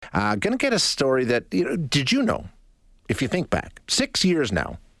Going to get a story that, did you know, if you think back, 6 years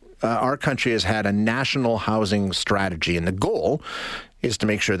now, our country has had a national housing strategy, and the goal is to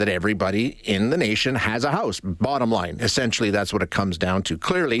make sure that everybody in the nation has a house. Bottom line, essentially, that's what it comes down to.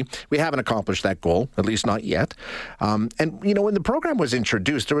 Clearly, we haven't accomplished that goal, at least not yet. And, when the program was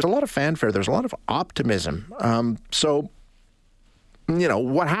introduced, there was a lot of fanfare. There was a lot of optimism. So,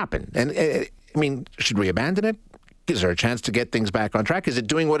 what happened? And, should we abandon it? Is there a chance to get things back on track? Is it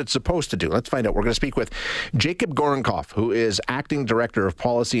doing what it's supposed to do? Let's find out. We're going to speak with Jacob Gorenkoff, who is Acting Director of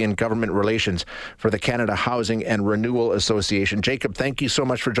Policy and Government Relations for the Canada Housing and Renewal Association. Jacob, thank you so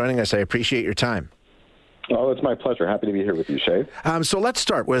much for joining us. I appreciate your time. Oh, it's my pleasure. Happy to be here with you, Shay. So let's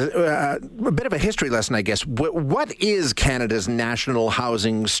start with a bit of a history lesson, I guess. What is Canada's national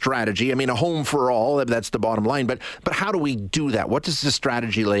housing strategy? A home for all, that's the bottom line. But how do we do that? What does the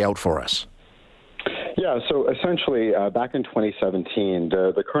strategy lay out for us? Yeah, so essentially, back in 2017,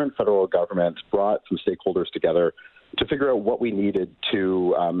 the current federal government brought some stakeholders together to figure out what we needed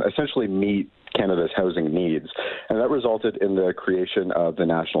to essentially meet Canada's housing needs. And that resulted in the creation of the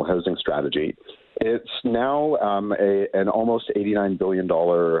National Housing Strategy. It's now an almost $89 billion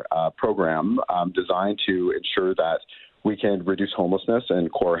program designed to ensure that we can reduce homelessness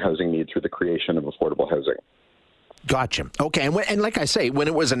and core housing needs through the creation of affordable housing. Gotcha. Okay, and like I say, when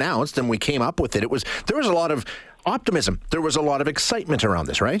it was announced and we came up with it, there was a lot of optimism. There was a lot of excitement around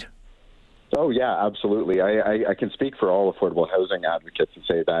this, right? Oh, yeah, absolutely. I can speak for all affordable housing advocates and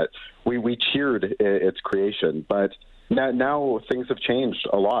say that we cheered its creation, but now things have changed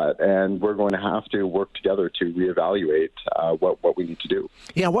a lot, and we're going to have to work together to reevaluate what we need to do.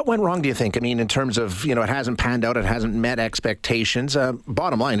 Yeah, what went wrong, do you think? In terms of, it hasn't panned out, it hasn't met expectations.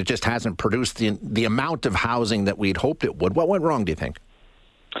 Bottom line, it just hasn't produced the amount of housing that we'd hoped it would. What went wrong, do you think?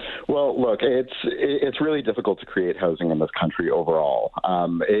 Well, look, it's really difficult to create housing in this country overall.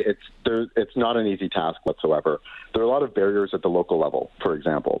 It's not an easy task whatsoever. There are a lot of barriers at the local level, for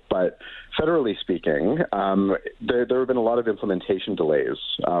example. But federally speaking, there have been a lot of implementation delays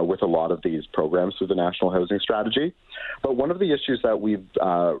with a lot of these programs through the National Housing Strategy. But one of the issues that we've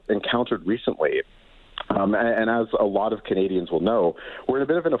encountered recently, and as a lot of Canadians will know, we're in a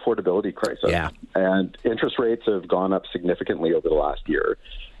bit of an affordability crisis. Yeah. And interest rates have gone up significantly over the last year.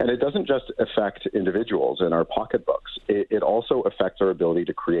 And it doesn't just affect individuals in our pocketbooks. It also affects our ability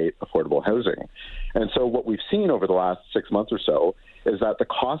to create affordable housing. And so what we've seen over the last 6 months or so is that the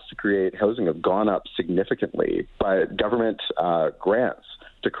costs to create housing have gone up significantly, but government grants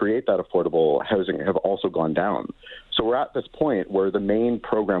to create that affordable housing have also gone down. So we're at this point where the main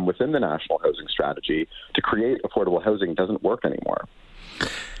program within the National Housing Strategy to create affordable housing doesn't work anymore.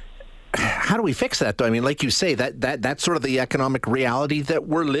 How do we fix that, though? Like you say, that's sort of the economic reality that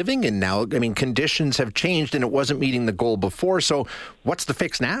we're living in now. Conditions have changed and it wasn't meeting the goal before. So what's the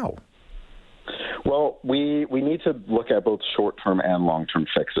fix now? Well, we need to look at both short-term and long-term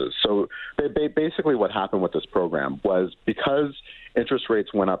fixes. So basically what happened with this program was because interest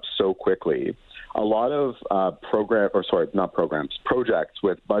rates went up so quickly, a lot of projects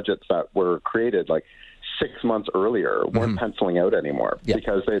with budgets that were created like 6 months earlier weren't penciling out anymore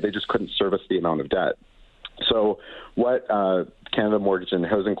because they just couldn't service the amount of debt. So what Canada Mortgage and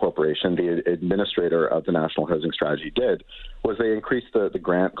Housing Corporation, the administrator of the National Housing Strategy, did was they increased the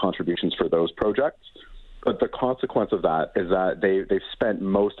grant contributions for those projects. But the consequence of that is that they've spent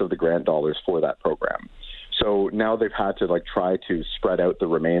most of the grant dollars for that program. So now they've had to try to spread out the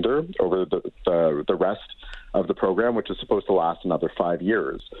remainder over the rest of the program, which is supposed to last another 5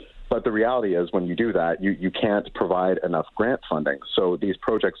 years. But the reality is when you do that, you can't provide enough grant funding. So these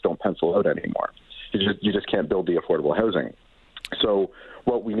projects don't pencil out anymore. You just can't build the affordable housing. So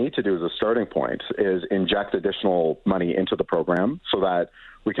what we need to do as a starting point is inject additional money into the program so that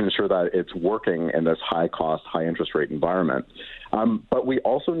we can ensure that it's working in this high-cost, high-interest rate environment. But we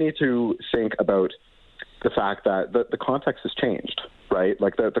also need to think about the fact that the context has changed, right?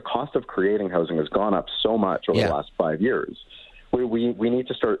 The cost of creating housing has gone up so much over the last 5 years. We need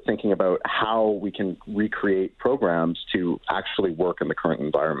to start thinking about how we can recreate programs to actually work in the current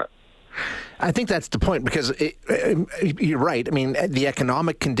environment. I think that's the point because you're right. The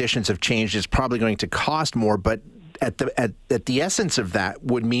economic conditions have changed. It's probably going to cost more, but at the essence of that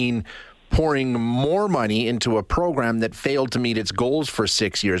would mean pouring more money into a program that failed to meet its goals for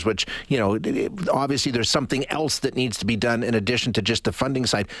 6 years, which, obviously there's something else that needs to be done in addition to just the funding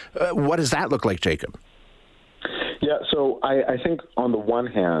side. What does that look like, Jacob? Yeah, so I think on the one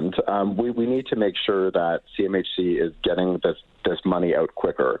hand, we need to make sure that CMHC is getting this money out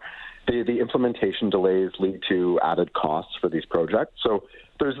quicker. The implementation delays lead to added costs for these projects. So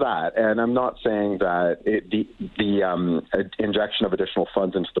there's that, and I'm not saying that the injection of additional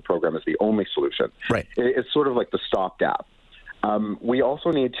funds into the program is the only solution. Right. It's sort of like the stopgap. We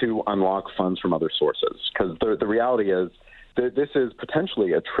also need to unlock funds from other sources, because the reality is that this is potentially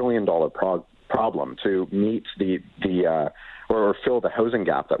 $1 trillion problem to meet or fill the housing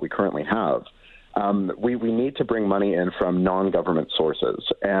gap that we currently have. We need to bring money in from non-government sources,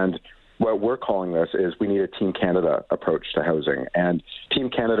 and what we're calling this is we need a Team Canada approach to housing. And Team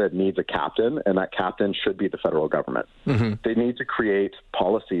Canada needs a captain, and that captain should be the federal government. Mm-hmm. They need to create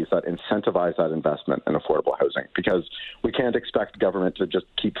policies that incentivize that investment in affordable housing, because we can't expect government to just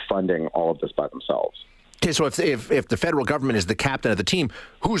keep funding all of this by themselves. Okay, so if the federal government is the captain of the team,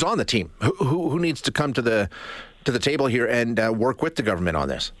 who's on the team? Who needs to come to the table here and work with the government on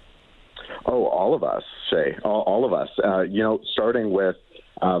this? Oh, all of us, Shay. All of us. Starting with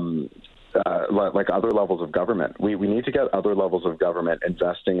like other levels of government. We need to get other levels of government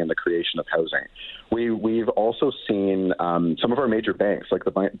investing in the creation of housing. We've also seen some of our major banks, like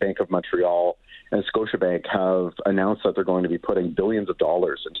the Bank of Montreal and Scotiabank, have announced that they're going to be putting billions of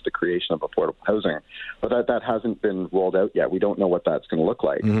dollars into the creation of affordable housing. But that hasn't been rolled out yet. We don't know what that's going to look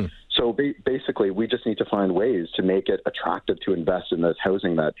like. Mm-hmm. So basically, we just need to find ways to make it attractive to invest in this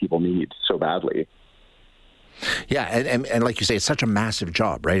housing that people need so badly. Yeah, and like you say, it's such a massive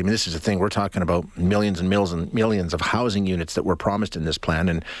job, right? I mean, this is the thing. We're talking about millions and millions of housing units that were promised in this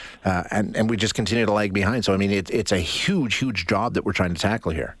plan, and we just continue to lag behind. So, I mean, it's a huge, huge job that we're trying to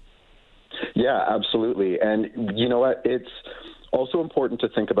tackle here. Yeah, absolutely. And you know what? It's also important to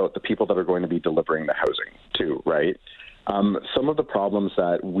think about the people that are going to be delivering the housing too, right? Some of the problems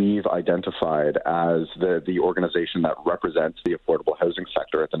that we've identified as the organization that represents the affordable housing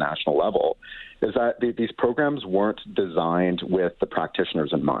sector at the national level is that these programs weren't designed with the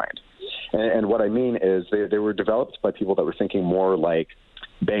practitioners in mind. And what I mean is they were developed by people that were thinking more like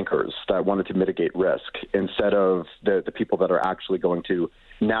bankers that wanted to mitigate risk, instead of the people that are actually going to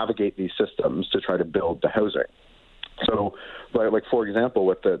navigate these systems to try to build the housing. So, like for example,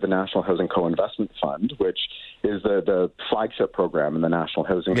 with the National Housing Co-Investment Fund, which is the flagship program in the National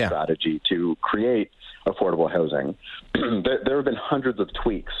Housing Strategy to create affordable housing, there have been hundreds of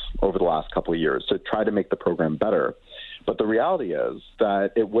tweaks over the last couple of years to try to make the program better. But the reality is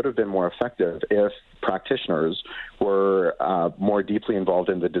that it would have been more effective if practitioners were more deeply involved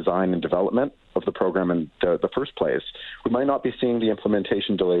in the design and development of the program in the first place. We might not be seeing the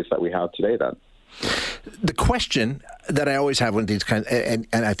implementation delays that we have today then. The question that I always have when these kinds, and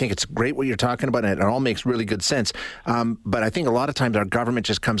I think it's great what you're talking about, and it all makes really good sense. But I think a lot of times our government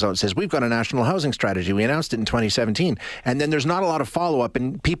just comes out and says, we've got a national housing strategy. We announced it in 2017. And then there's not a lot of follow-up.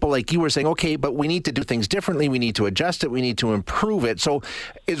 And people like you were saying, okay, but we need to do things differently. We need to adjust it. We need to improve it. So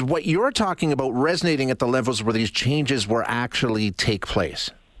is what you're talking about resonating at the levels where these changes will actually take place?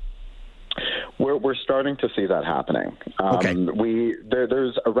 We're starting to see that happening. Okay.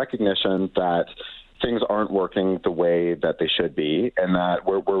 There's a recognition that things aren't working the way that they should be, and that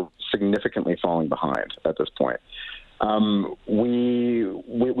we're significantly falling behind at this point.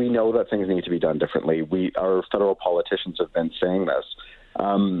 We know that things need to be done differently. Our federal politicians have been saying this.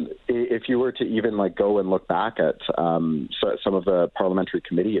 If you were to even go and look back at some of the parliamentary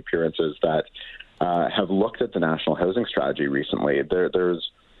committee appearances that have looked at the National Housing Strategy recently, there's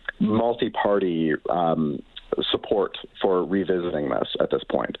multi-party support for revisiting this at this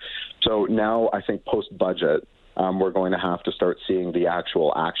point. So now I think post-budget, we're going to have to start seeing the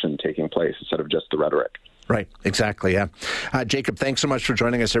actual action taking place instead of just the rhetoric. Right, exactly, yeah. Jacob, thanks so much for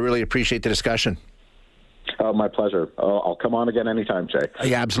joining us. I really appreciate the discussion. My pleasure. I'll come on again anytime, Jay.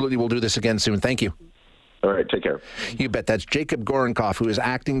 Yeah, absolutely. We'll do this again soon. Thank you. All right, take care. You bet. That's Jacob Gorenkoff, who is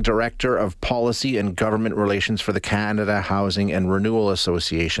Acting Director of Policy and Government Relations for the Canada Housing and Renewal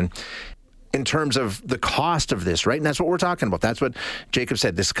Association. In terms of the cost of this, right? And that's what we're talking about. That's what Jacob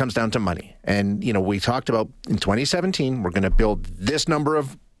said. This comes down to money. And, we talked about in 2017, we're going to build this number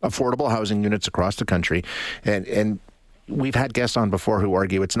of affordable housing units across the country. And we've had guests on before who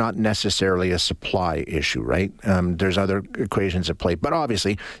argue it's not necessarily a supply issue, right? There's other equations at play. But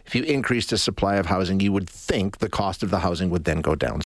obviously, if you increase the supply of housing, you would think the cost of the housing would then go down.